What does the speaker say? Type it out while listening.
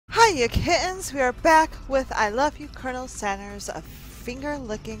you kittens! We are back with I Love You, Colonel Sanders, a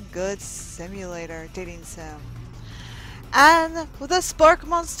finger-licking good simulator dating sim. And the Spork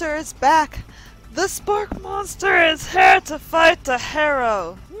Monster is back! The Spork Monster is here to fight the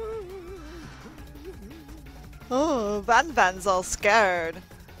hero! Oh, Van's all scared.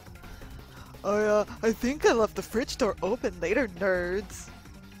 I think I left the fridge door open later, nerds.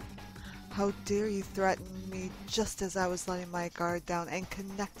 How dare you threaten me just as I was letting my guard down and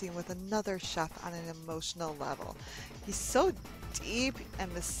connecting with another chef on an emotional level. He's so deep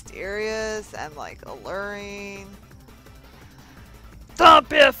and mysterious and like alluring. Don't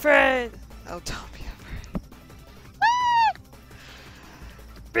be afraid! Oh, don't be afraid.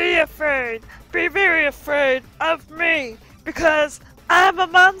 Be afraid! Be very afraid of me! Because I'm a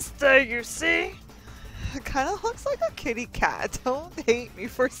monster, you see? It kind of looks like a kitty cat. Don't hate me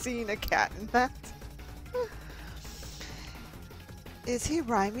for seeing a cat in that. Is he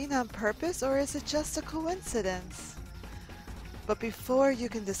rhyming on purpose or is it just a coincidence? But before you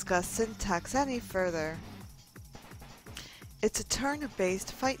can discuss syntax any further, it's a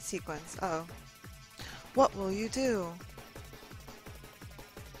turn-based fight sequence. Uh-oh. What will you do?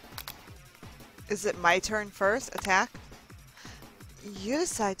 Is it my turn first? Attack? You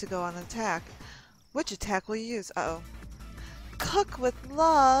decide to go on attack. Which attack will you use? Uh-oh. Cook with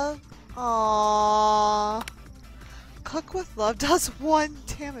love. Aww. Cook with love does 1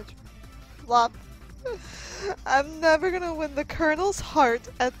 damage. Flop. I'm never gonna win the Colonel's heart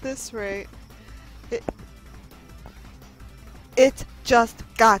at this rate. It just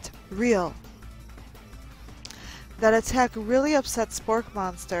got real. That attack really upset Spork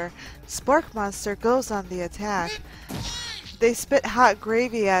Monster. Spork Monster goes on the attack. They spit hot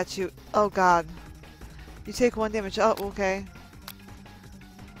gravy at you. Oh god. You take 1 damage. Oh, okay.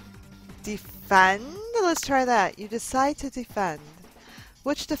 Defend? Let's try that. You decide to defend.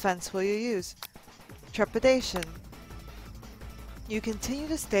 Which defense will you use? Trepidation. You continue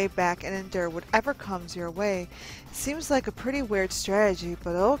to stay back and endure whatever comes your way. Seems like a pretty weird strategy,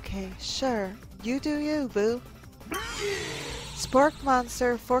 but okay, sure. You do you, boo. Spork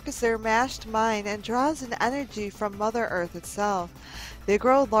Monster focuses their mashed mind and draws an energy from Mother Earth itself. They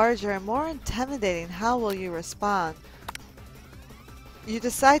grow larger and more intimidating. How will you respond? You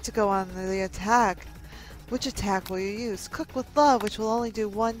decide to go on the attack. Which attack will you use? Cook with love, which will only do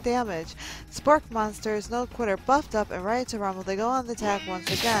 1 damage. Spork Monster is no quitter, buffed up and ready to rumble. They go on the attack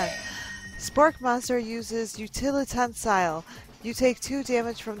once again. Spork Monster uses Utilitensile. You take 2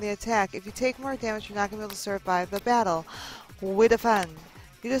 damage from the attack. If you take more damage, you're not going to be able to survive the battle. We defend.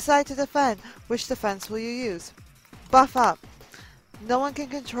 You decide to defend. Which defense will you use? Buff up. No one can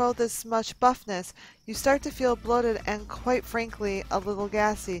control this much buffness. You start to feel bloated and, quite frankly, a little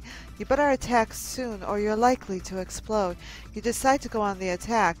gassy. You better attack soon or you're likely to explode. You decide to go on the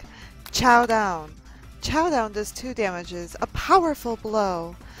attack. Chow down. Chow down does 2 damages. A powerful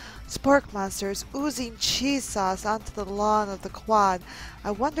blow. Spork Monster is oozing cheese sauce onto the lawn of the quad. I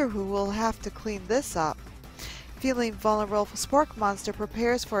wonder who will have to clean this up. Feeling vulnerable, Spork Monster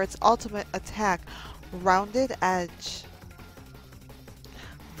prepares for its ultimate attack. Rounded Edge.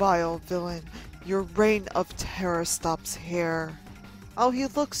 Vile villain, your reign of terror stops here. Oh, he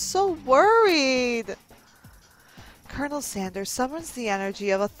looks so worried! Colonel Sanders summons the energy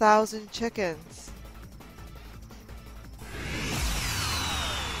of 1,000 chickens.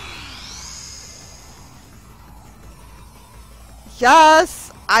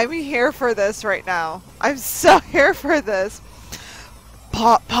 Yes! I'm here for this right now. I'm so here for this.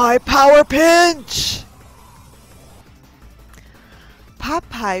 Pot Pie Power Pinch! Pot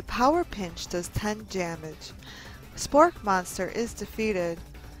Pie Power Pinch does 10 damage. Spork Monster is defeated.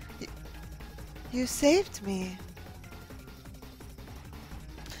 You saved me.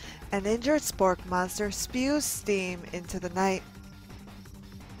 An injured Spork Monster spews steam into the night.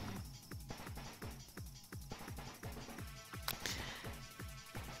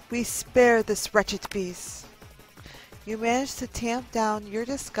 We spare this wretched beast. You manage to tamp down your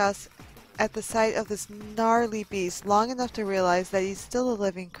disgust at the sight of this gnarly beast long enough to realize that he's still a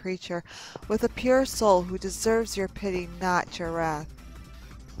living creature with a pure soul who deserves your pity, not your wrath.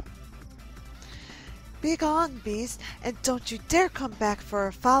 Be gone, beast, and don't you dare come back for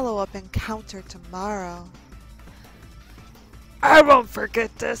a follow-up encounter tomorrow. I won't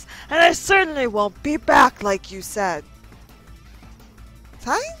forget this, and I certainly won't be back like you said.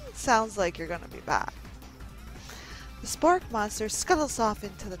 Sounds like you're gonna be back. The Spork Monster scuttles off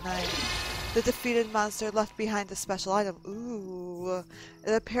into the night. The defeated monster left behind a special item. Ooh.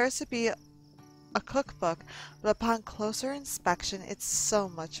 It appears to be a cookbook, but upon closer inspection, it's so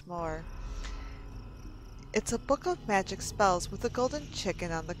much more. It's a book of magic spells with a golden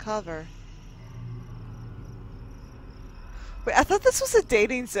chicken on the cover. Wait, I thought this was a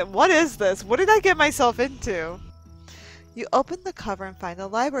dating sim. What is this? What did I get myself into? You open the cover and find a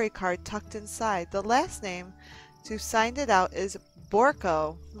library card tucked inside. The last name to signed it out is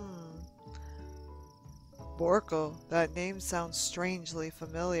Borko. Borko. That name sounds strangely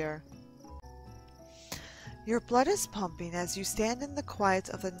familiar. Your blood is pumping as you stand in the quiet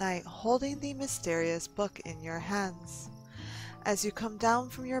of the night holding the mysterious book in your hands. As you come down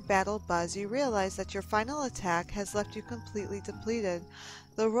from your battle buzz, you realize that your final attack has left you completely depleted.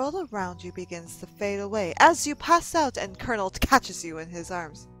 The world around you begins to fade away as you pass out and Colonel catches you in his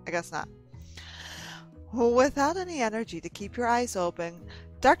arms. I guess not. Without any energy to keep your eyes open,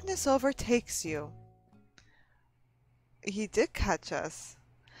 darkness overtakes you. He did catch us.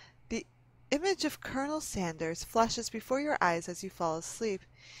 The image of Colonel Sanders flashes before your eyes as you fall asleep.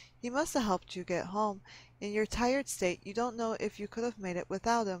 He must have helped you get home. In your tired state, you don't know if you could have made it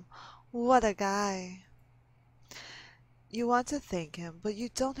without him. What a guy. You want to thank him, but you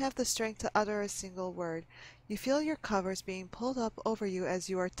don't have the strength to utter a single word. You feel your covers being pulled up over you as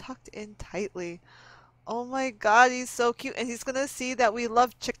you are tucked in tightly. Oh my god, he's so cute, and he's gonna see that we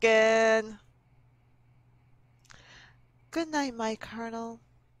love chicken. Good night, my Colonel.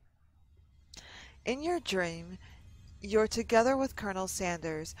 In your dream, you're together with Colonel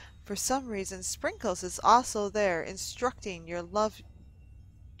Sanders. For some reason, Sprinkles is also there, instructing your love.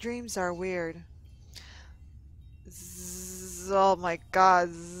 Dreams are weird. Zzz, oh my god.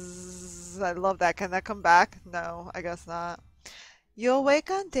 Zzz, I love that. Can that come back? No, I guess not. You awake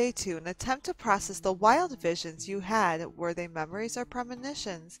on day 2 and attempt to process the wild visions you had. Were they memories or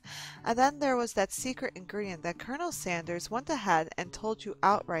premonitions? And then there was that secret ingredient that Colonel Sanders went ahead and told you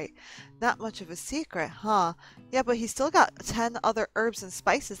outright. Not much of a secret, huh? Yeah, but he still got 10 other herbs and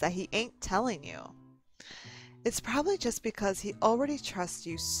spices that he ain't telling you. It's probably just because he already trusts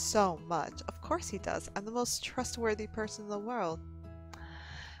you so much. Of course he does. I'm the most trustworthy person in the world.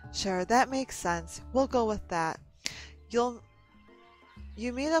 Sure, that makes sense. We'll go with that.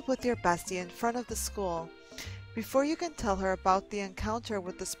 You meet up with your bestie in front of the school. Before you can tell her about the encounter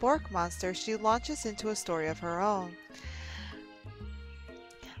with the spork monster, she launches into a story of her own.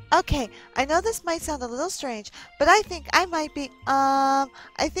 Okay, I know this might sound a little strange, but I think I might be, I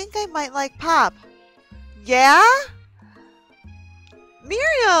think I might like Pop. Yeah?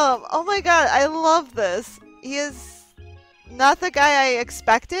 Miriam! Oh my god, I love this. He is not the guy I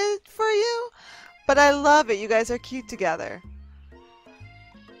expected for you, but I love it. You guys are cute together.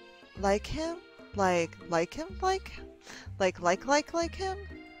 Like him? Like him? Like him?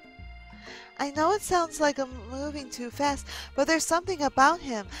 I know it sounds like I'm moving too fast, but there's something about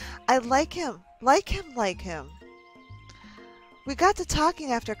him. I like him. Like him. We got to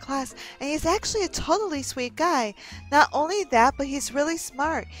talking after class, and he's actually a totally sweet guy. Not only that, but he's really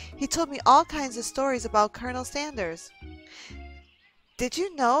smart. He told me all kinds of stories about Colonel Sanders. Did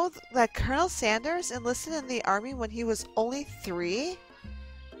you know that Colonel Sanders enlisted in the army when he was only 3?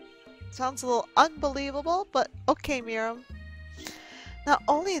 Sounds a little unbelievable, but okay, Miriam. Not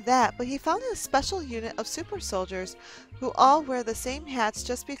only that, but he founded a special unit of super soldiers who all wear the same hats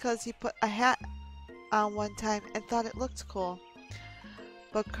just because he put a hat on one time and thought it looked cool.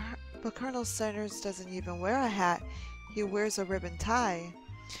 But Colonel Sanders doesn't even wear a hat. He wears a ribbon tie.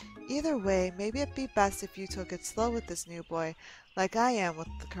 Either way, maybe it'd be best if you took it slow with this new boy, like I am with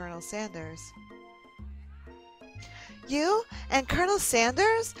the Colonel Sanders. You and Colonel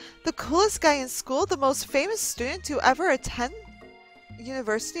Sanders? The coolest guy in school? The most famous student to ever attend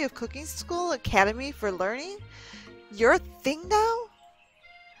University of Cooking School Academy for Learning? You're a thing now?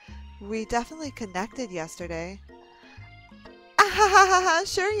 We definitely connected yesterday. Ah,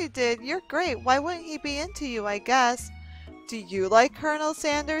 sure you did. You're great. Why wouldn't he be into you, I guess? Do you like Colonel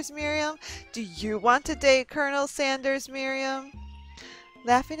Sanders, Miriam? Do you want to date Colonel Sanders, Miriam?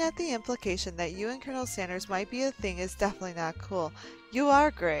 Laughing at the implication that you and Colonel Sanders might be a thing is definitely not cool. You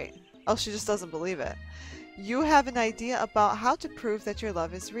are great. Oh, she just doesn't believe it. You have an idea about how to prove that your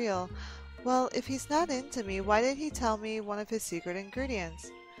love is real. Well, if he's not into me, why did he tell me one of his secret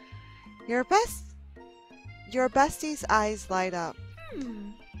ingredients? Your bestie's eyes light up.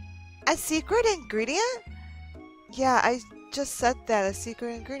 A secret ingredient? Yeah, I just said that, a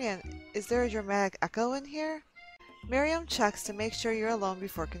secret ingredient. Is there a dramatic echo in here? Miriam checks to make sure you're alone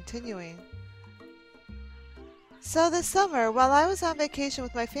before continuing. So this summer, while I was on vacation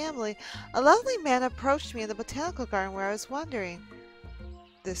with my family, a lovely man approached me in the botanical garden where I was wandering.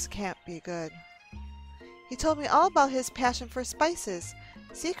 This can't be good. He told me all about his passion for spices,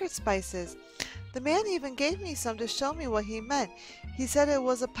 secret spices. The man even gave me some to show me what he meant. He said it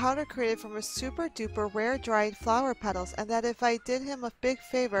was a powder created from a super duper rare dried flower petals, and that if I did him a big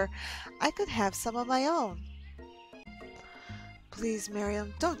favor, I could have some of my own. Please,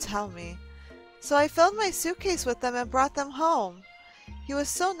 Miriam, don't tell me. So I filled my suitcase with them and brought them home. He was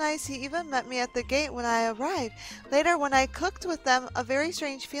so nice, he even met me at the gate when I arrived. Later, when I cooked with them, a very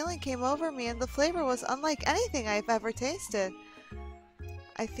strange feeling came over me, and the flavor was unlike anything I've ever tasted.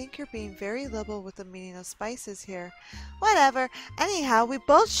 I think you're being very liberal with the meaning of spices here. Whatever. Anyhow, we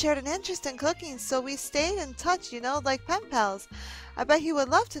both shared an interest in cooking, so we stayed in touch, you know, like pen pals. I bet he would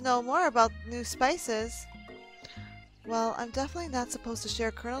love to know more about new spices. Well, I'm definitely not supposed to share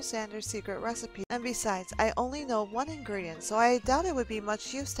Colonel Sanders' secret recipe, and besides, I only know one ingredient, so I doubt it would be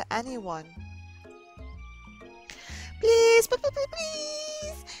much use to anyone. Please,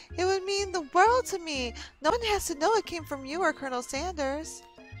 please! It would mean the world to me. No one has to know it came from you or Colonel Sanders.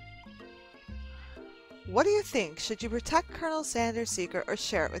 What do you think? Should you protect Colonel Sanders' secret or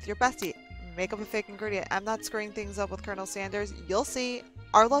share it with your bestie? Make up a fake ingredient. I'm not screwing things up with Colonel Sanders. You'll see.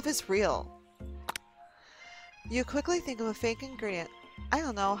 Our love is real. You quickly think of a fake ingredient. I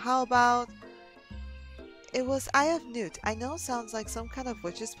don't know, how about... It was Eye of Newt. I know it sounds like some kind of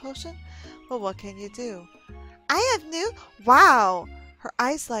witch's potion, but what can you do? Eye of Newt? Wow! Her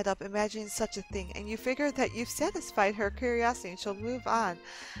eyes light up imagining such a thing, and you figure that you've satisfied her curiosity and she'll move on.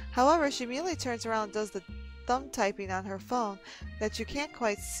 However, she immediately turns around and does the thumb typing on her phone that you can't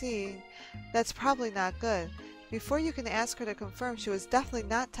quite see. That's probably not good. Before you can ask her to confirm, she was definitely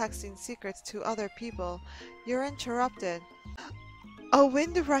not texting secrets to other people. You're interrupted. A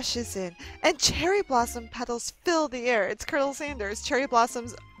wind rushes in, and cherry blossom petals fill the air. It's Colonel Sanders. Cherry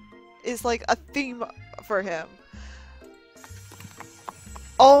blossoms is like a theme for him.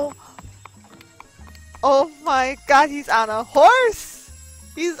 Oh my god, he's on a horse!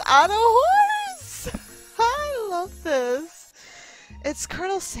 He's on a horse! I love this. It's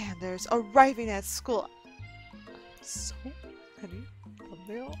Colonel Sanders arriving at school. So many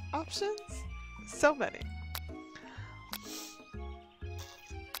thumbnail options. So many.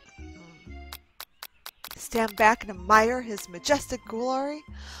 Stand back and admire his majestic glory,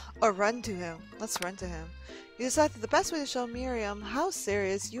 or run to him. Let's run to him. You decide that the best way to show Miriam how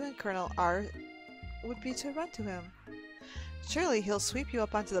serious you and Colonel are would be to run to him. Surely he'll sweep you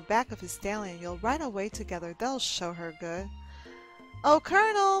up onto the back of his stallion and you'll run away together. That'll show her good. Oh,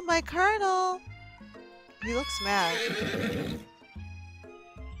 Colonel! My Colonel! He looks mad.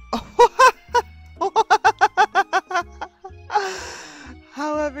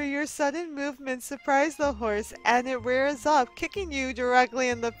 However, your sudden movement surprised the horse and it rears up, kicking you directly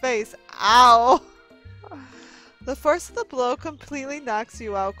in the face. Ow! The force of the blow completely knocks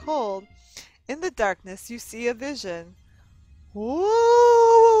you out cold. In the darkness, you see a vision. Whoa,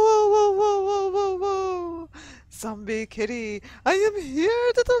 whoa, whoa, whoa, whoa, whoa, whoa. Zombikittie, I am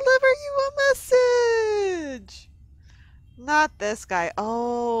here to deliver you a message. Not this guy.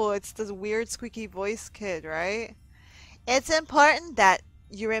 Oh, it's the weird squeaky voice kid, right? It's important that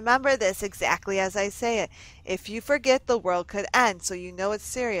you remember this exactly as I say it. If you forget, the world could end, so you know it's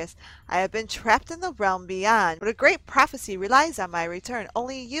serious. I have been trapped in the realm beyond, but a great prophecy relies on my return.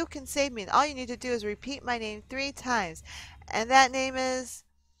 Only you can save me, and all you need to do is repeat my name 3 times. And that name is...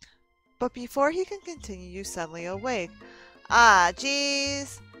 But before he can continue, you suddenly awake. Ah,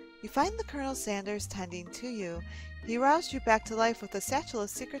 jeez. You find the Colonel Sanders tending to you. He roused you back to life with a satchel of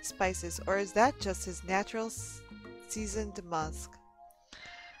secret spices, or is that just his natural seasoned musk?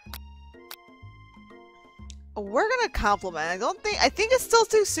 We're gonna compliment. I think it's still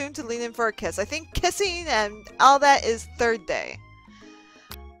too soon to lean in for a kiss. I think kissing and all that is 3rd day.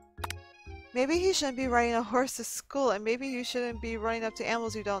 Maybe he shouldn't be riding a horse to school, and maybe you shouldn't be running up to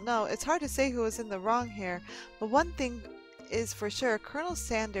animals you don't know. It's hard to say who was in the wrong here, but one thing is for sure, Colonel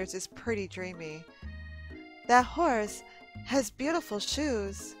Sanders is pretty dreamy. That horse has beautiful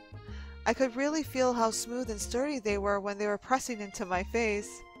shoes. I could really feel how smooth and sturdy they were when they were pressing into my face.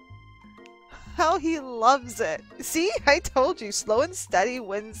 How he loves it. See, I told you, slow and steady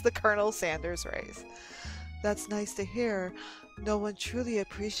wins the Colonel Sanders race. That's nice to hear. No one truly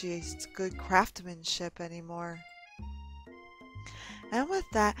appreciates good craftsmanship anymore. And with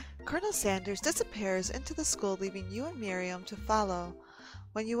that, Colonel Sanders disappears into the school, leaving you and Miriam to follow.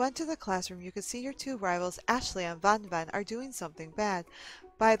 When you enter the classroom, you can see your 2 rivals, Ashley and Van Van, are doing something bad.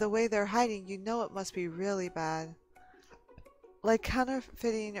 By the way they're hiding, you know it must be really bad. Like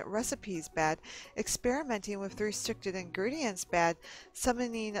counterfeiting recipes bad, experimenting with restricted ingredients bad,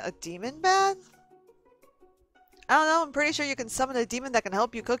 summoning a demon bad? I don't know, I'm pretty sure you can summon a demon that can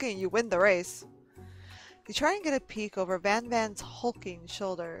help you cooking and you win the race. You try and get a peek over Van Van's hulking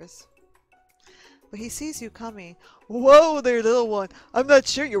shoulders. but he sees you coming. Whoa there, little one. I'm not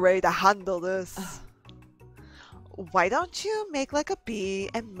sure you're ready to handle this. Why don't you make like a bee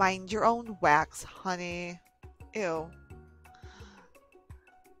and mind your own wax, honey? Ew.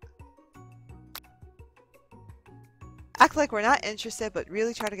 Act like we're not interested, but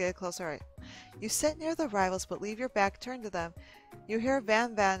really try to get closer. Right. You sit near the rivals, but leave your back turned to them. You hear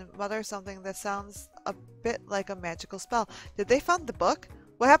Van Van mutter something that sounds a bit like a magical spell. Did they find the book?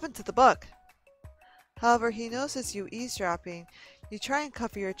 What happened to the book? However, he notices you eavesdropping. You try and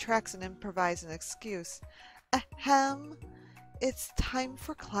cover your tracks and improvise an excuse. Ahem. It's time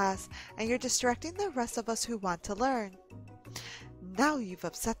for class, and you're distracting the rest of us who want to learn. Now you've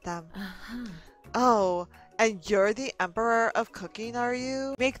upset them. Oh, and you're the emperor of cooking, are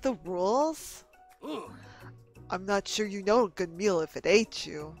you? Make the rules? I'm not sure you know a good meal if it ate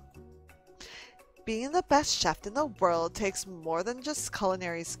you. Being the best chef in the world takes more than just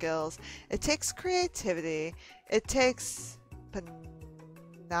culinary skills. It takes creativity. It takes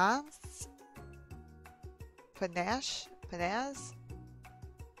panache?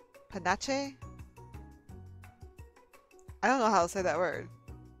 I don't know how to say that word.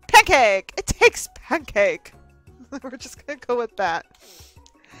 Pancake! It takes pancake! We're just gonna go with that.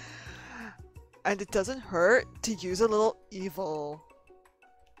 And it doesn't hurt to use a little evil.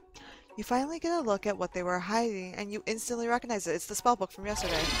 You finally get a look at what they were hiding, and you instantly recognize it. It's the spellbook from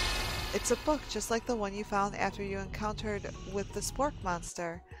yesterday. It's a book just like the one you found after you encountered with the spork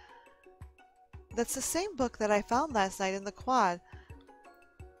monster. That's the same book that I found last night in the quad.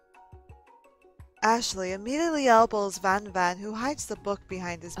 Ashley immediately elbows Van Van, who hides the book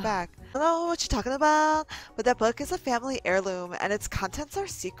behind his back. I don't know what you're talking about, but that book is a family heirloom, and its contents are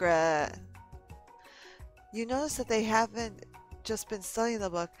secret. You notice that they haven't just been studying the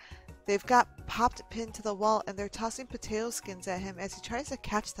book. They've got popped pinned to the wall, and they're tossing potato skins at him as he tries to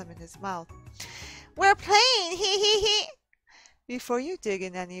catch them in his mouth. We're playing! Hee hee hee! Before you dig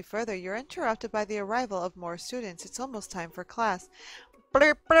in any further, you're interrupted by the arrival of more students. It's almost time for class.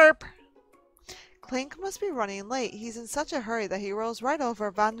 Blurp blurp! Clink must be running late. He's in such a hurry that he rolls right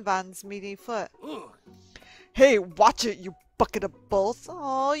over Van Van's meaty foot. Hey, watch it, you bucket of bulls.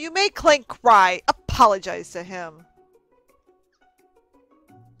 Oh, you made Clink cry. Apologize to him.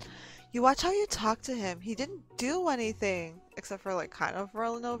 You watch how you talk to him. He didn't do anything. Except for like kind of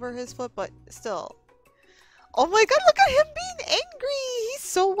rolling over his foot, but still. Oh my god, look at him being angry. He's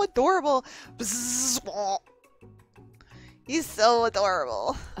so adorable. He's so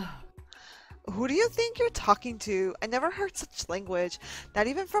adorable. Who do you think you're talking to? I never heard such language. Not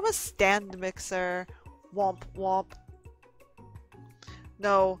even from a stand mixer. Womp womp.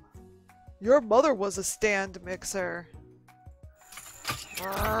 No. Your mother was a stand mixer.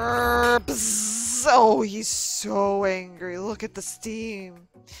 Oh, he's so angry. Look at the steam.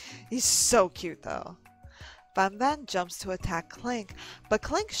 He's so cute though. Van Van jumps to attack Clink, but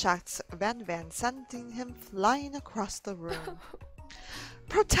Clink shocks Van Van, sending him flying across the room.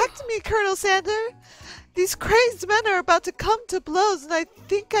 Protect me, Colonel Sander! These crazed men are about to come to blows, and I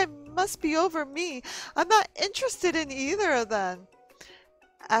think I must be over me. I'm not interested in either of them.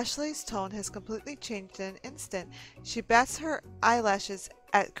 Ashley's tone has completely changed in an instant. She bats her eyelashes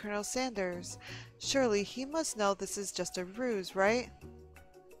at Colonel Sanders. Surely he must know this is just a ruse, right?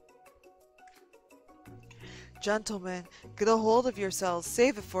 Gentlemen, get a hold of yourselves.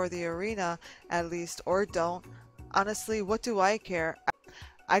 Save it for the arena, at least, or don't. Honestly, what do I care?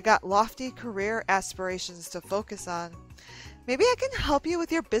 I got lofty career aspirations to focus on. Maybe I can help you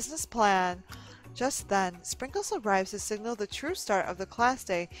with your business plan. Just then, Sprinkles arrives to signal the true start of the class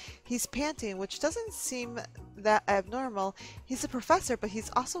day. He's panting, which doesn't seem that abnormal. He's a professor, but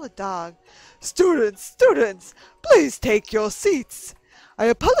he's also a dog. Students, please take your seats. I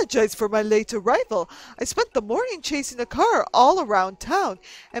apologize for my late arrival. I spent the morning chasing a car all around town,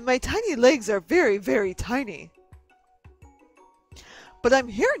 and my tiny legs are very, very tiny. But I'm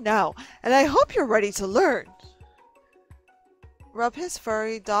here now, and I hope you're ready to learn. Rub his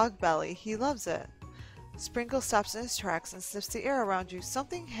furry dog belly. He loves it. Sprinkle stops in his tracks and sniffs the air around you.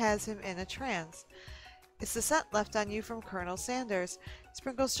 Something has him in a trance. It's the scent left on you from Colonel Sanders.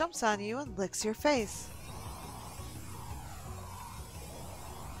 Sprinkles jumps on you and licks your face.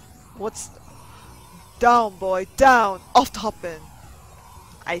 What's... Down, boy, down! Off toppin'!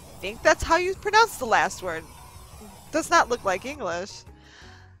 I think that's how you pronounce the last word. Does not look like English.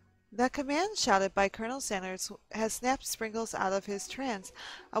 That command shouted by Colonel Sanders has snapped Sprinkles out of his trance.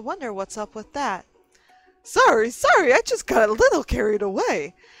 I wonder what's up with that. Sorry, I just got a little carried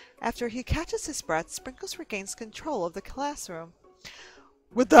away. After he catches his breath, Sprinkles regains control of the classroom.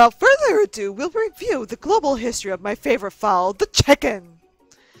 Without further ado, we'll review the global history of my favorite fowl, the chicken.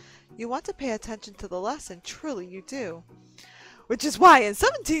 You want to pay attention to the lesson, truly you do. Which is why in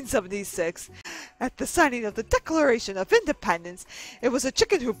 1776, at the signing of the Declaration of Independence, it was a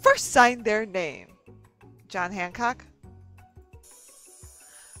chicken who first signed their name. John Hancock?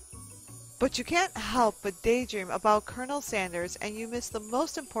 But you can't help but daydream about Colonel Sanders, and you miss the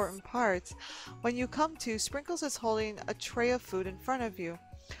most important parts when you come to Sprinkles is holding a tray of food in front of you.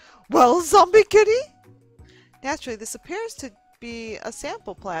 Well, Zombikittie? Naturally, this appears to be a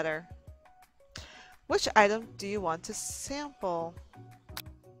sample platter. Which item do you want to sample?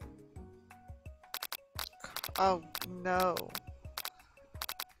 Oh, no.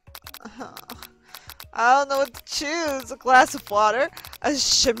 I don't know what to choose. A glass of water, a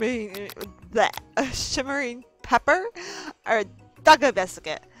shimmering pepper, or a doggy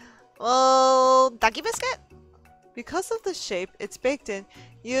biscuit. Well, doggy biscuit? Because of the shape it's baked in,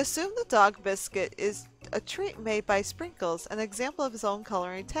 you assume the dog biscuit is a treat made by Sprinkles, an example of his own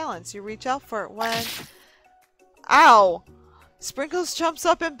coloring talents. You reach out for it when... Ow! Sprinkles jumps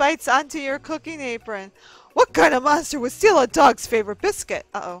up and bites onto your cooking apron. What kind of monster would steal a dog's favorite biscuit?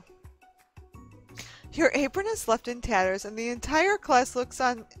 Uh-oh. Your apron is left in tatters, and the entire class looks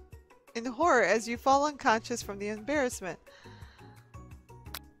on in horror as you fall unconscious from the embarrassment.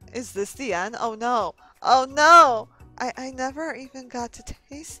 Is this the end? Oh no! Oh no! I never even got to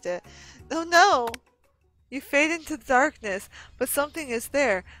taste it. Oh no! You fade into darkness, but something is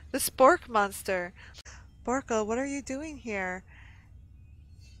there. The Spork monster. Borko, what are you doing here?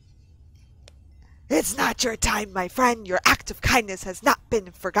 It's not your time, my friend. Your act of kindness has not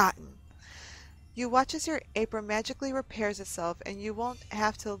been forgotten. You watch as your apron magically repairs itself, and you won't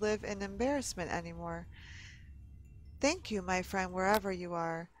have to live in embarrassment anymore. Thank you, my friend, wherever you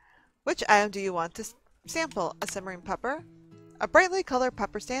are. Which item do you want to sample? A simmering pepper? A brightly colored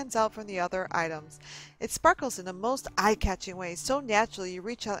pepper stands out from the other items. It sparkles in the most eye-catching way, so naturally you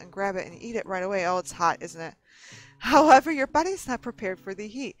reach out and grab it and eat it right away. Oh, it's hot, isn't it? However, your body's not prepared for the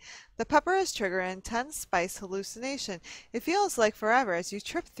heat. The pepper has triggered an intense spice hallucination. It feels like forever as you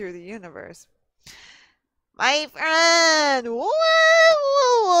trip through the universe. My friend! Whoa,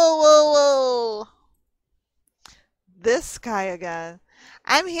 whoa, whoa, whoa, whoa! This guy again.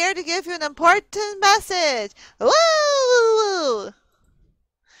 I'm here to give you an important message. Woo!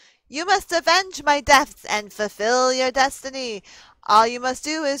 You must avenge my deaths and fulfill your destiny. All you must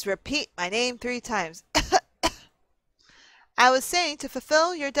do is repeat my name 3 times. I was saying, to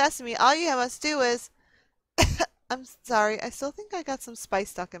fulfill your destiny, all you must do is... I'm sorry, I still think I got some spice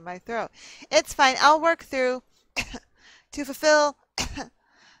stuck in my throat. It's fine, I'll work through. To fulfill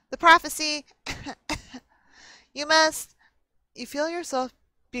the prophecy, you must... You feel yourself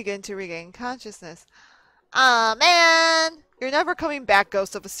begin to regain consciousness. Aw, man! You're never coming back,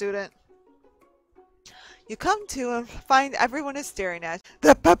 ghost of a student. You come to and find everyone is staring at you.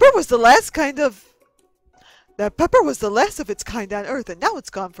 That pepper was the last of its kind on Earth, and now it's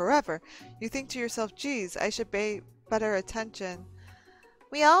gone forever. You think to yourself, geez, I should pay better attention.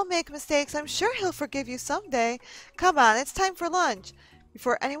 We all make mistakes. I'm sure he'll forgive you someday. Come on, it's time for lunch.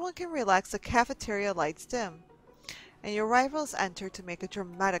 Before anyone can relax, the cafeteria lights dim, and your rivals enter to make a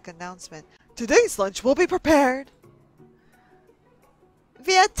dramatic announcement. Today's lunch will be prepared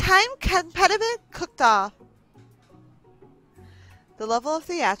via time-competitive cook-off. The level of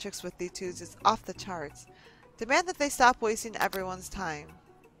theatrics with these two is off the charts. Demand that they stop wasting everyone's time.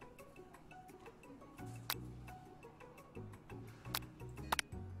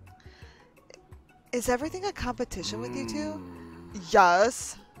 Is everything a competition with you two?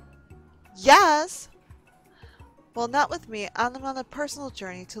 Yes. Yes! Well, not with me. I'm on a personal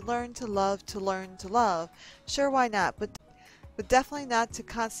journey to learn to love, to learn to love. Sure, why not? But definitely not to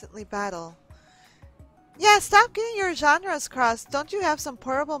constantly battle. Yeah, stop getting your genres crossed. Don't you have some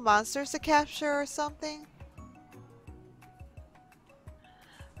portable monsters to capture or something?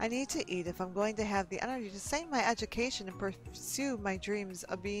 I need to eat if I'm going to have the energy to save my education and pursue my dreams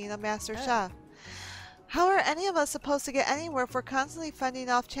of being a master chef. How are any of us supposed to get anywhere if we're constantly fending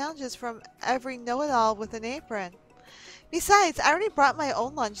off challenges from every know-it-all with an apron? Besides, I already brought my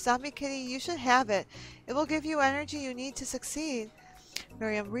own lunch. Zombikittie, you should have it. It will give you energy you need to succeed.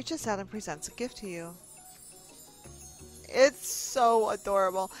 Miriam reaches out and presents a gift to you. It's so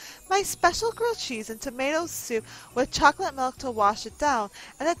adorable. My special grilled cheese and tomato soup with chocolate milk to wash it down,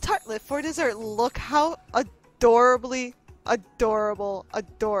 and a tartlet for dessert. Look how adorably adorable,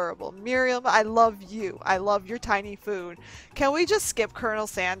 adorable. Miriam, I love you. I love your tiny food. Can we just skip Colonel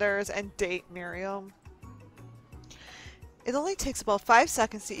Sanders and date Miriam? It only takes about 5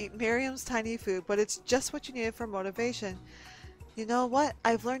 seconds to eat Miriam's tiny food, but it's just what you needed for motivation. You know what?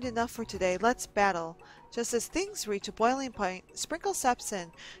 I've learned enough for today. Let's battle. Just as things reach a boiling point, Sprinkle steps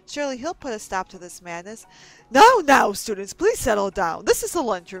in. Surely he'll put a stop to this madness. Now, students, please settle down. This is a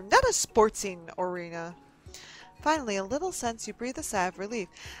lunchroom, not a sportsing arena. Finally, a little sense you breathe a sigh of relief.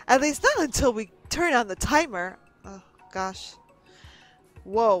 At least not until we turn on the timer. Oh, gosh.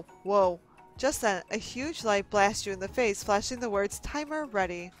 Whoa. Just then, a huge light blasts you in the face, flashing the words, "Timer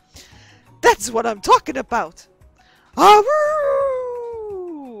ready." That's what I'm talking about! Arroo!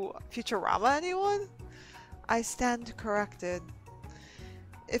 Futurama, anyone? I stand corrected.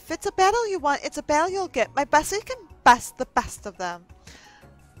 If it's a battle you want, it's a battle you'll get. My best, you can best the best of them.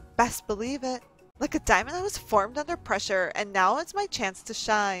 Best believe it. Like a diamond, I was formed under pressure, and now it's my chance to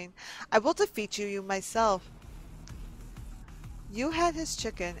shine. I will defeat you myself. You had his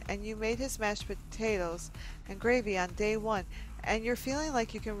chicken, and you made his mashed potatoes and gravy on day one, and you're feeling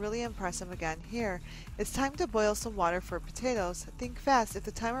like you can really impress him again. Here, it's time to boil some water for potatoes. Think fast. If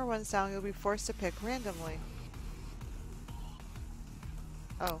the timer runs down, you'll be forced to pick randomly.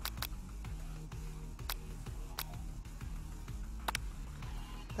 Oh.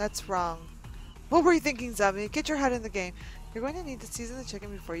 That's wrong. What were you thinking, Zombie? Get your head in the game. You're going to need to season the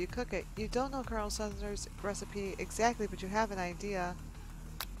chicken before you cook it. You don't know Colonel Sanders' recipe exactly, but you have an idea.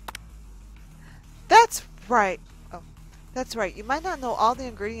 That's right. Oh, that's right. You might not know all the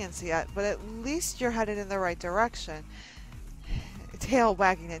ingredients yet, but at least you're headed in the right direction. Tail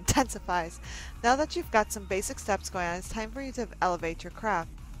wagging intensifies. Now that you've got some basic steps going on, it's time for you to elevate your craft.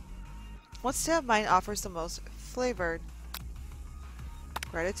 What state of mind offers the most flavored?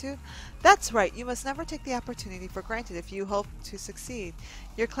 Gratitude? That's right, you must never take the opportunity for granted if you hope to succeed.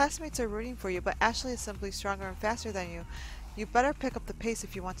 Your classmates are rooting for you, but Ashley is simply stronger and faster than you. You better pick up the pace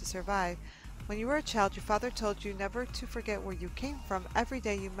if you want to survive. When you were a child, your father told you never to forget where you came from. Every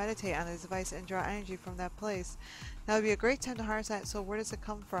day you meditate on his advice and draw energy from that place. Now would be a great time to harness that, so where does it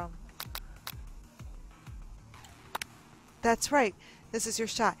come from? That's right, this is your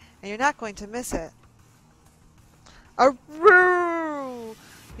shot, and you're not going to miss it. Arroo!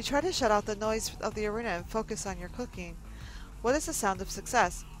 You try to shut out the noise of the arena and focus on your cooking. What is the sound of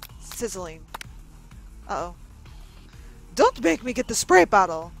success? Sizzling. Uh-oh. Don't make me get the spray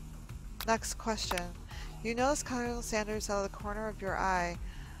bottle! Next question. You notice Colonel Sanders out of the corner of your eye.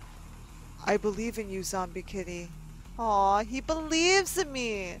 I believe in you, Zombikittie. Aw, he believes in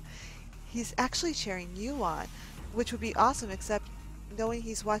me! He's actually cheering you on, which would be awesome, except knowing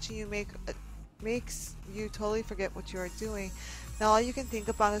he's watching you makes you totally forget what you are doing. Now all you can think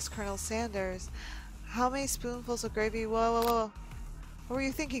about is Colonel Sanders. How many spoonfuls of gravy? Whoa. What were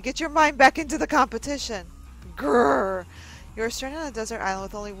you thinking? Get your mind back into the competition. Grrr. You are stranded on a desert island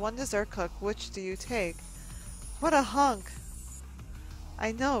with only one dessert cook. Which do you take? What a hunk.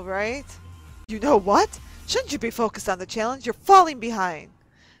 I know, right? You know what? Shouldn't you be focused on the challenge? You're falling behind.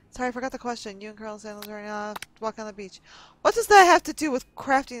 Sorry, I forgot the question. You and Colonel Sanders are running off to walk on the beach. What does that have to do with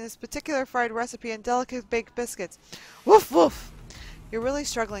crafting this particular fried recipe and delicate baked biscuits? Woof. You're really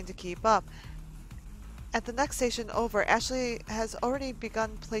struggling to keep up. At the next station over, Ashley has already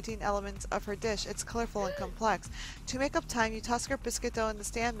begun plating elements of her dish. It's colorful and complex. To make up time, you toss your biscuit dough in the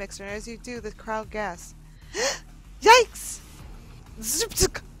stand mixer, and as you do, the crowd gasps. Yikes!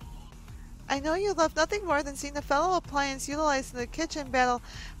 I know you love nothing more than seeing a fellow appliance utilized in the kitchen battle,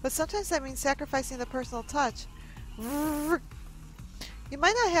 but sometimes that means sacrificing the personal touch. You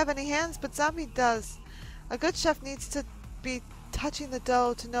might not have any hands, but Zombie does. A good chef needs to be touching the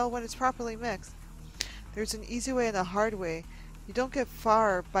dough to know when it's properly mixed. There's an easy way and a hard way. You don't get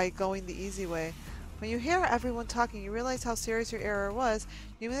far by going the easy way. When you hear everyone talking, you realize how serious your error was.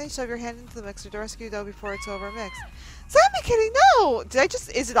 You immediately shove your hand into the mixer to rescue the dough before it's overmixed. Zombikittie, no!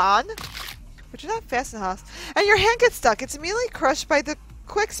 Is it on? But you're not fast enough. And your hand gets stuck. It's immediately crushed by the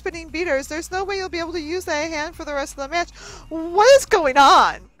quick spinning beaters. There's no way you'll be able to use that hand for the rest of the match. What is going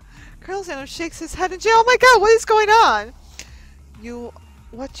on? Colonel Sanders shakes his head in jail. Oh my god, what is going on?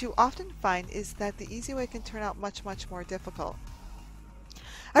 What you often find is that the easy way can turn out much more difficult.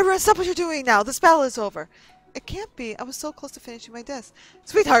 Everyone, stop what you're doing now. This battle is over. It can't be. I was so close to finishing my dish.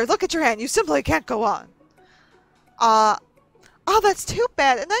 Sweetheart, look at your hand. You simply can't go on. Oh, that's too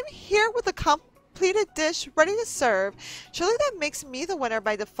bad. And I'm here with a completed dish ready to serve. Surely that makes me the winner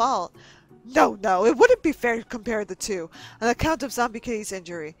by default. No, it wouldn't be fair to compare the two on account of Zombikittie's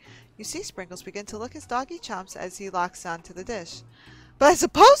injury. You see Sprinkles begin to lick his doggy chomps as he locks onto the dish. But I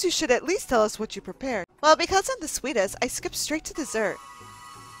suppose you should at least tell us what you prepared. Well, because I'm the sweetest, I skipped straight to dessert.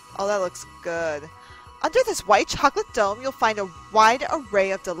 Oh, that looks good. Under this white chocolate dome, you'll find a wide array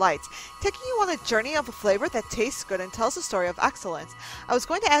of delights, taking you on a journey of a flavor that tastes good and tells a story of excellence. I was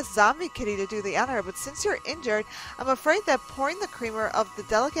going to ask Zombikittie to do the honor, but since you're injured, I'm afraid that pouring the creamer of the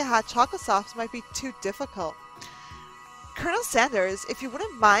delicate hot chocolate sauce might be too difficult. Colonel Sanders, if you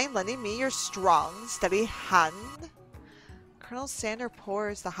wouldn't mind lending me your strong, steady hand. Colonel Sanders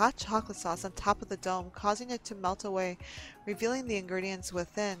pours the hot chocolate sauce on top of the dome, causing it to melt away, revealing the ingredients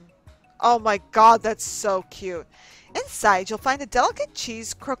within. Oh my god, that's so cute. Inside, you'll find a delicate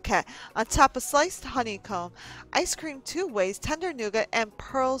cheese croquette on top of sliced honeycomb, ice cream 2 ways, tender nougat, and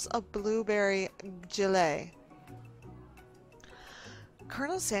pearls of blueberry gelée.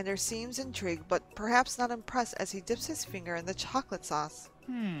 Colonel Sanders seems intrigued, but perhaps not impressed as he dips his finger in the chocolate sauce.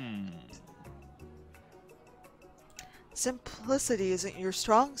 Simplicity isn't your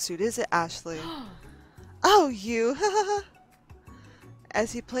strong suit, is it, Ashley? Oh, you!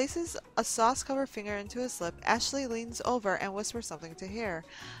 As he places a sauce-covered finger into his lip, Ashley leans over and whispers something to hear.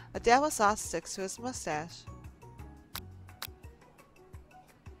 A dab of sauce sticks to his mustache.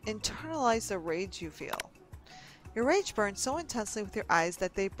 Internalize the rage you feel. Your rage burns so intensely with your eyes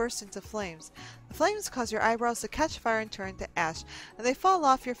that they burst into flames. The flames cause your eyebrows to catch fire and turn to ash, and they fall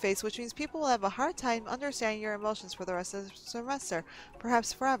off your face, which means people will have a hard time understanding your emotions for the rest of the semester,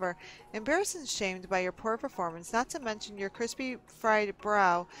 perhaps forever. Embarrassed and shamed by your poor performance, not to mention your crispy fried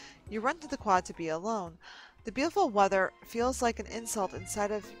brow, you run to the quad to be alone. The beautiful weather feels like an insult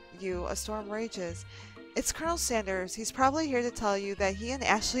inside of you. A storm rages. It's Colonel Sanders. He's probably here to tell you that he and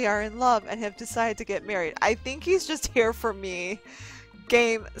Ashley are in love and have decided to get married. I think he's just here for me.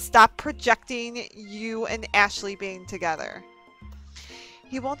 Game, stop projecting you and Ashley being together.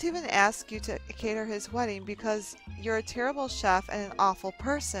 He won't even ask you to cater his wedding because you're a terrible chef and an awful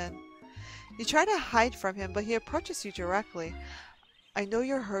person. You try to hide from him, but he approaches you directly. I know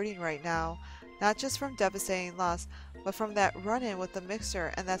you're hurting right now, not just from devastating loss, but from that run-in with the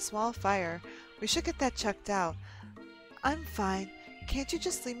mixer and that small fire. We should get that checked out. I'm fine. Can't you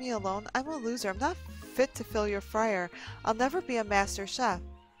just leave me alone? I'm a loser. I'm not fit to fill your fryer. I'll never be a master chef.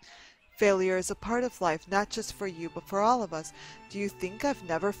 Failure is a part of life, not just for you, but for all of us. Do you think I've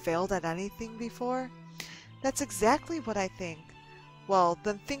never failed at anything before? That's exactly what I think. Well,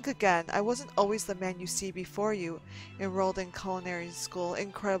 then think again. I wasn't always the man you see before you, enrolled in culinary school,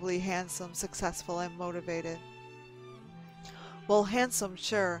 incredibly handsome, successful, and motivated. Well, handsome,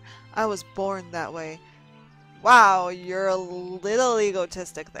 sure. I was born that way. Wow, you're a little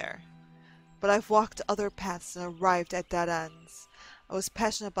egotistic there. But I've walked other paths and arrived at dead ends. I was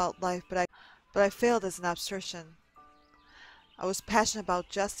passionate about life, but I failed as an obstetrician. I was passionate about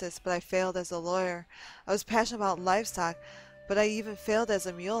justice, but I failed as a lawyer. I was passionate about livestock, but I even failed as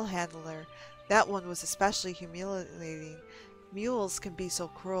a mule handler. That one was especially humiliating. Mules can be so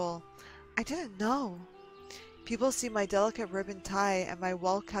cruel. I didn't know. People see my delicate ribbon tie and my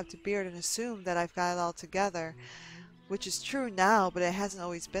well-kept beard and assume that I've got it all together, which is true now, but it hasn't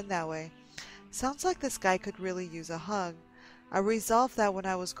always been that way. Sounds like this guy could really use a hug. I resolved that when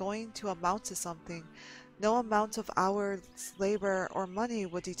I was going to amount to something, no amount of hours, labor, or money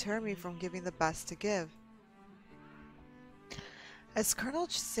would deter me from giving the best to give. As Colonel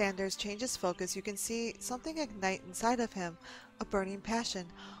Sanders changes focus, you can see something ignite inside of him, a burning passion.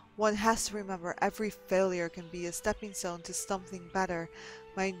 One has to remember every failure can be a stepping stone to something better.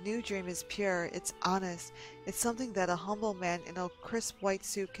 My new dream is pure, it's honest, it's something that a humble man in a crisp white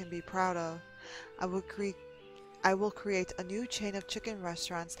suit can be proud of. I will create a new chain of chicken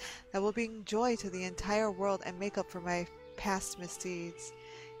restaurants that will bring joy to the entire world and make up for my past misdeeds.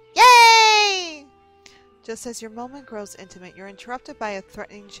 Yay! Just as your moment grows intimate, you're interrupted by a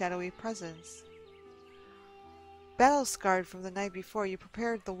threatening, shadowy presence. Battle-scarred from the night before, you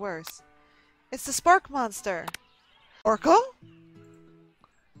prepared the worst. It's the spark monster! Orko?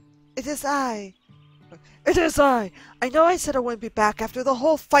 It is I! It is I! I know I said I wouldn't be back after the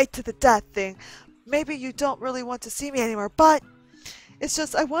whole fight to the death thing. Maybe you don't really want to see me anymore, but it's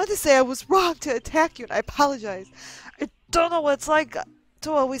just I wanted to say I was wrong to attack you and I apologize. I don't know what it's like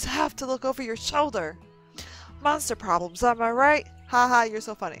to always have to look over your shoulder. Monster problems, am I right? Haha, you're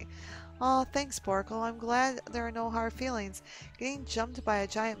so funny. Aw, thanks, Borkle. I'm glad there are no hard feelings. Getting jumped by a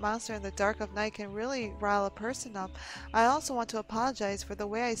giant monster in the dark of night can really rile a person up. I also want to apologize for the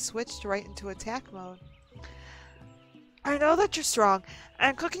way I switched right into attack mode. I know that you're strong,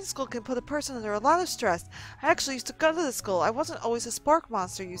 and cooking school can put a person under a lot of stress. I actually used to go to the school. I wasn't always a spark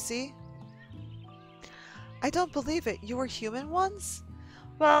monster, you see. I don't believe it. You were human once?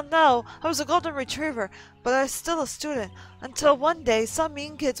 Well, no, I was a golden retriever, but I was still a student, until one day some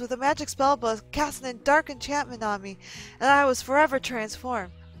mean kids with a magic spell book cast an dark enchantment on me, and I was forever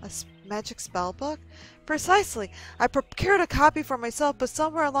transformed. Magic spell book? Precisely. I procured a copy for myself, but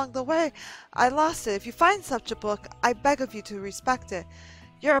somewhere along the way, I lost it. If you find such a book, I beg of you to respect it.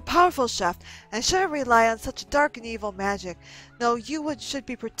 You're a powerful chef, and shouldn't rely on such dark and evil magic. No, you should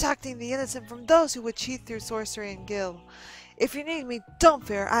be protecting the innocent from those who would cheat through sorcery and guild. If you need me, don't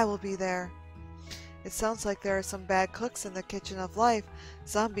fear, I will be there. It sounds like there are some bad cooks in the kitchen of life.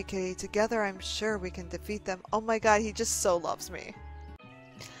 Zombikittie, together I'm sure we can defeat them. Oh my god, he just so loves me.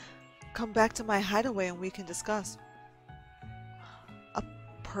 Come back to my hideaway and we can discuss. A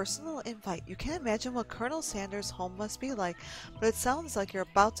personal invite. You can't imagine what Colonel Sanders' home must be like, but it sounds like you're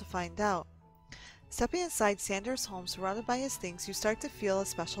about to find out. Stepping inside Sanders' home, surrounded by his things, you start to feel a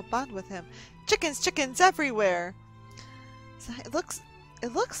special bond with him. Chickens, chickens everywhere! It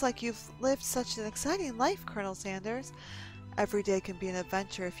looks like you've lived such an exciting life, Colonel Sanders. Every day can be an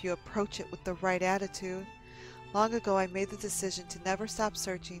adventure if you approach it with the right attitude. Long ago, I made the decision to never stop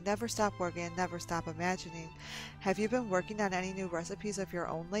searching, never stop working, and never stop imagining. Have you been working on any new recipes of your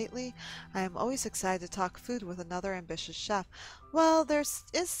own lately? I am always excited to talk food with another ambitious chef. Well, there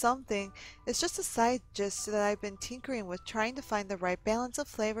is something. It's just a side gist that I've been tinkering with, trying to find the right balance of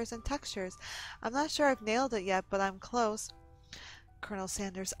flavors and textures. I'm not sure I've nailed it yet, but I'm close. Colonel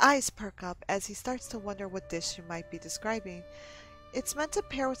Sanders' eyes perk up as he starts to wonder what dish you might be describing. It's meant to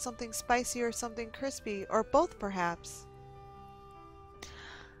pair with something spicy or something crispy, or both perhaps.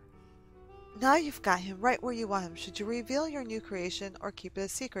 Now you've got him right where you want him. Should you reveal your new creation or keep it a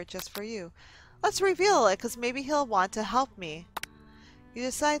secret just for you? Let's reveal it, because maybe he'll want to help me. You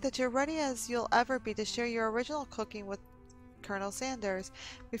decide that you're ready as you'll ever be to share your original cooking with Colonel Sanders.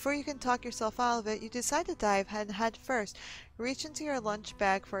 Before you can talk yourself out of it, you decide to dive head first. Reach into your lunch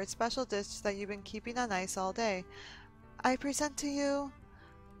bag for a special dish that you've been keeping on ice all day. I present to you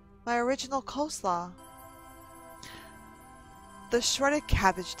my original coleslaw. The shredded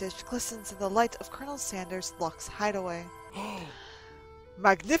cabbage dish glistens in the light of Colonel Sanders' luxe hideaway.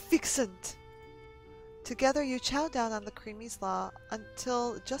 Magnificent! Together you chow down on the creamy slaw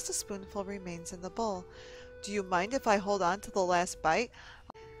until just a spoonful remains in the bowl. Do you mind if I hold on to the last bite?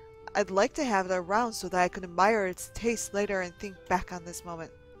 I'd like to have it around so that I can admire its taste later and think back on this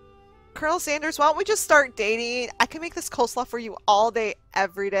moment. Colonel Sanders, why don't we just start dating? I can make this coleslaw for you all day,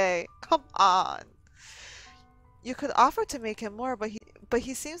 every day. Come on. You could offer to make him more, but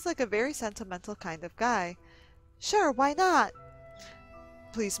he seems like a very sentimental kind of guy. Sure, why not?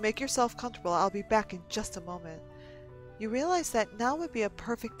 Please make yourself comfortable. I'll be back in just a moment. You realize that now would be a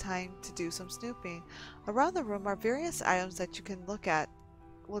perfect time to do some snooping. Around the room are various items that you can look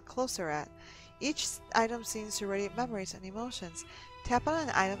closer at. Each item seems to radiate memories and emotions. Tap on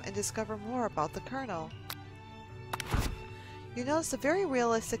an item and discover more about the Colonel. You notice a very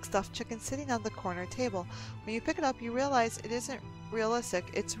realistic stuffed chicken sitting on the corner table. When you pick it up, you realize it isn't realistic,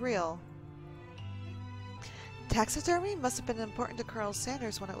 it's real. Taxidermy must have been important to Colonel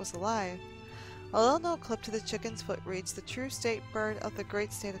Sanders when it was alive. A little note clipped to the chicken's foot reads, "The true state bird of the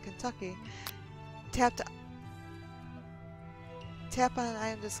great state of Kentucky." Tap on an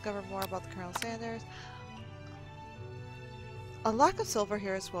item to discover more about the Colonel Sanders. A lock of silver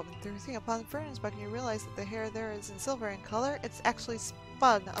hair is woven through. Upon further inspection, you realize that the hair there is in silver in color. It's actually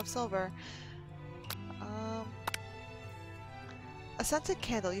spun of silver. A scented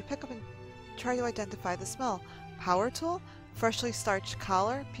candle. You pick up and try to identify the smell. Power tool? Freshly starched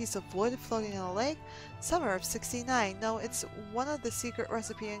collar? Piece of wood floating in a lake? Summer of '69. No, it's one of the secret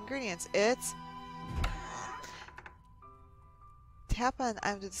recipe ingredients. It's... Tap on an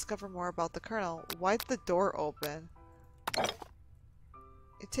item to discover more about the Colonel. Why'd the door open?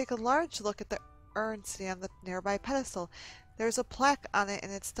 You take a large look at the urn sitting on the nearby pedestal. There's a plaque on it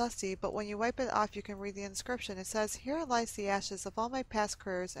and it's dusty, but when you wipe it off you can read the inscription. It says, "Here lies the ashes of all my past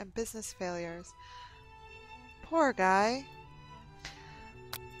careers and business failures." Poor guy.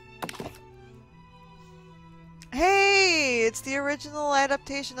 Hey! It's the original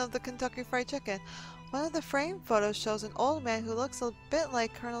adaptation of the Kentucky Fried Chicken. One of the framed photos shows an old man who looks a bit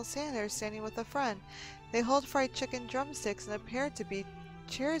like Colonel Sanders standing with a friend. They hold fried chicken drumsticks and appear to be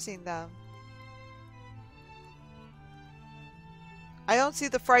cheersing them. I don't see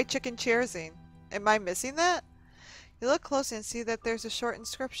the fried chicken cheersing. Am I missing that? You look closely and see that there's a short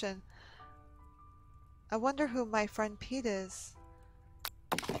inscription. I wonder who my friend Pete is.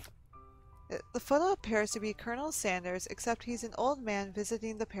 The photo appears to be Colonel Sanders, except he's an old man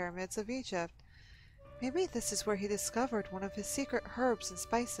visiting the pyramids of Egypt. Maybe this is where he discovered one of his secret herbs and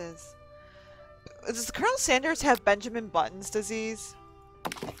spices. Does Colonel Sanders have Benjamin Button's disease?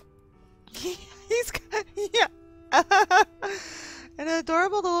 He's got, yeah. An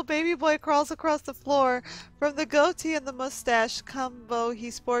adorable little baby boy crawls across the floor. From the goatee and the mustache combo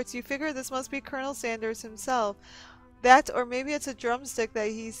he sports, you figure this must be Colonel Sanders himself. That, or maybe it's a drumstick that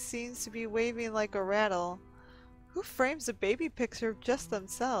he seems to be waving like a rattle. Who frames a baby picture of just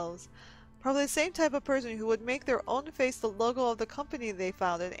themselves? Probably the same type of person who would make their own face the logo of the company they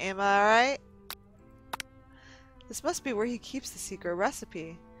founded. Am I right? This must be where he keeps the secret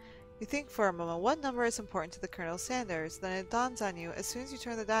recipe. You think for a moment, what number is important to the Colonel Sanders? Then it dawns on you, as soon as you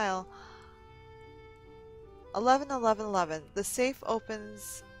turn the dial, 111111. The safe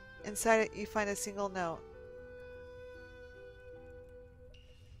opens. Inside it, you find a single note.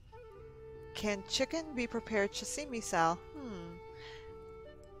 Can chicken be prepared sashimi style?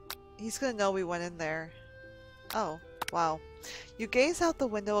 He's gonna know we went in there. Oh, wow. You gaze out the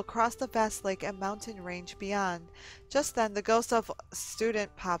window across the vast lake and mountain range beyond. Just then, the ghost of a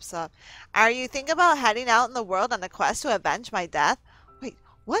student pops up. Are you thinking about heading out in the world on a quest to avenge my death? Wait,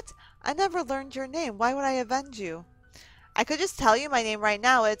 what? I never learned your name. Why would I avenge you? I could just tell you my name right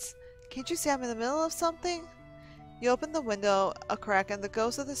now. Can't you see I'm in the middle of something? You open the window a crack and the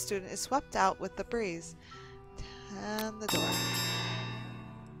ghost of the student is swept out with the breeze. And the door.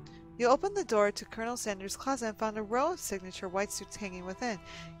 You open the door to Colonel Sanders' closet and found a row of signature white suits hanging within.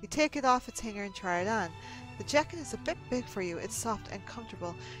 You take it off its hanger and try it on. The jacket is a bit big for you. It's soft and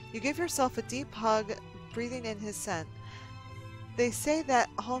comfortable. You give yourself a deep hug, breathing in his scent. They say that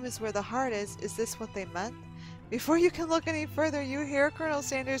home is where the heart is. Is this what they meant? Before you can look any further, you hear Colonel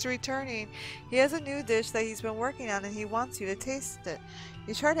Sanders returning. He has a new dish that he's been working on and he wants you to taste it.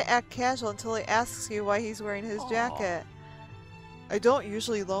 You try to act casual until he asks you why he's wearing his jacket. I don't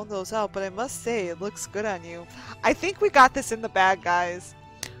usually loan those out, but I must say it looks good on you. I think we got this in the bag, guys.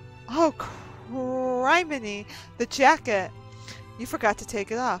 Oh, criminy. The jacket. You forgot to take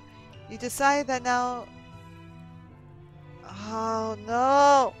it off. You decide that now... Oh,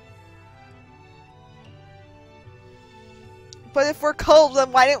 no. But if we're cold,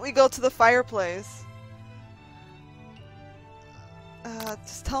 then why didn't we go to the fireplace?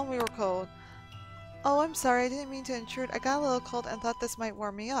 Just tell them we were cold. Oh, I'm sorry. I didn't mean to intrude. I got a little cold and thought this might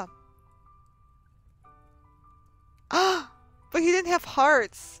warm me up. Ah! But he didn't have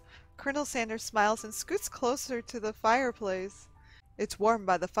hearts. Colonel Sanders smiles and scoots closer to the fireplace. It's warm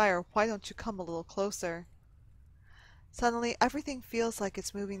by the fire. Why don't you come a little closer? Suddenly, everything feels like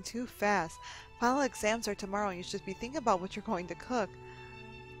it's moving too fast. Final exams are tomorrow and you should be thinking about what you're going to cook.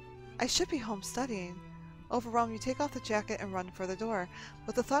 I should be home studying. Overwhelmed, you take off the jacket and run for the door.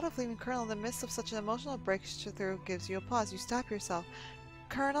 But the thought of leaving Colonel in the midst of such an emotional breakthrough gives you a pause. You stop yourself.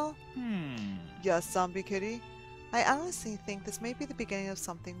 Colonel? Yes, Zombikittie? I honestly think this may be the beginning of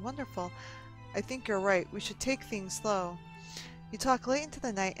something wonderful. I think you're right. We should take things slow. You talk late into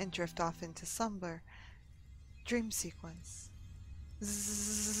the night and drift off into slumber. Dream sequence.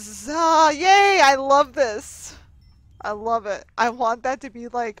 Yay! I love this. I love it. I want that to be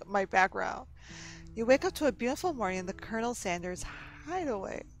like my background. You wake up to a beautiful morning in the Colonel Sanders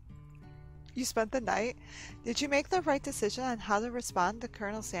hideaway. You spent the night? Did you make the right decision on how to respond to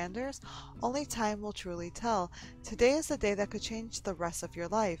Colonel Sanders? Only time will truly tell. Today is the day that could change the rest of your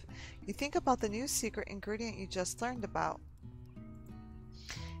life. You think about the new secret ingredient you just learned about.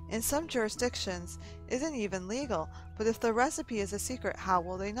 In some jurisdictions, it isn't even legal, but if the recipe is a secret, how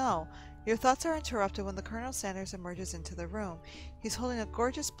will they know? Your thoughts are interrupted when the Colonel Sanders emerges into the room. He's holding a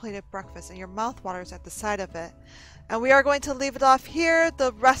gorgeous plated breakfast and your mouth waters at the sight of it. And we are going to leave it off here.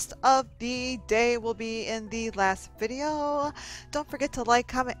 The rest of the day will be in the last video. Don't forget to like,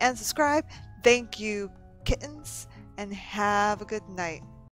 comment, and subscribe. Thank you, kittens, and have a good night.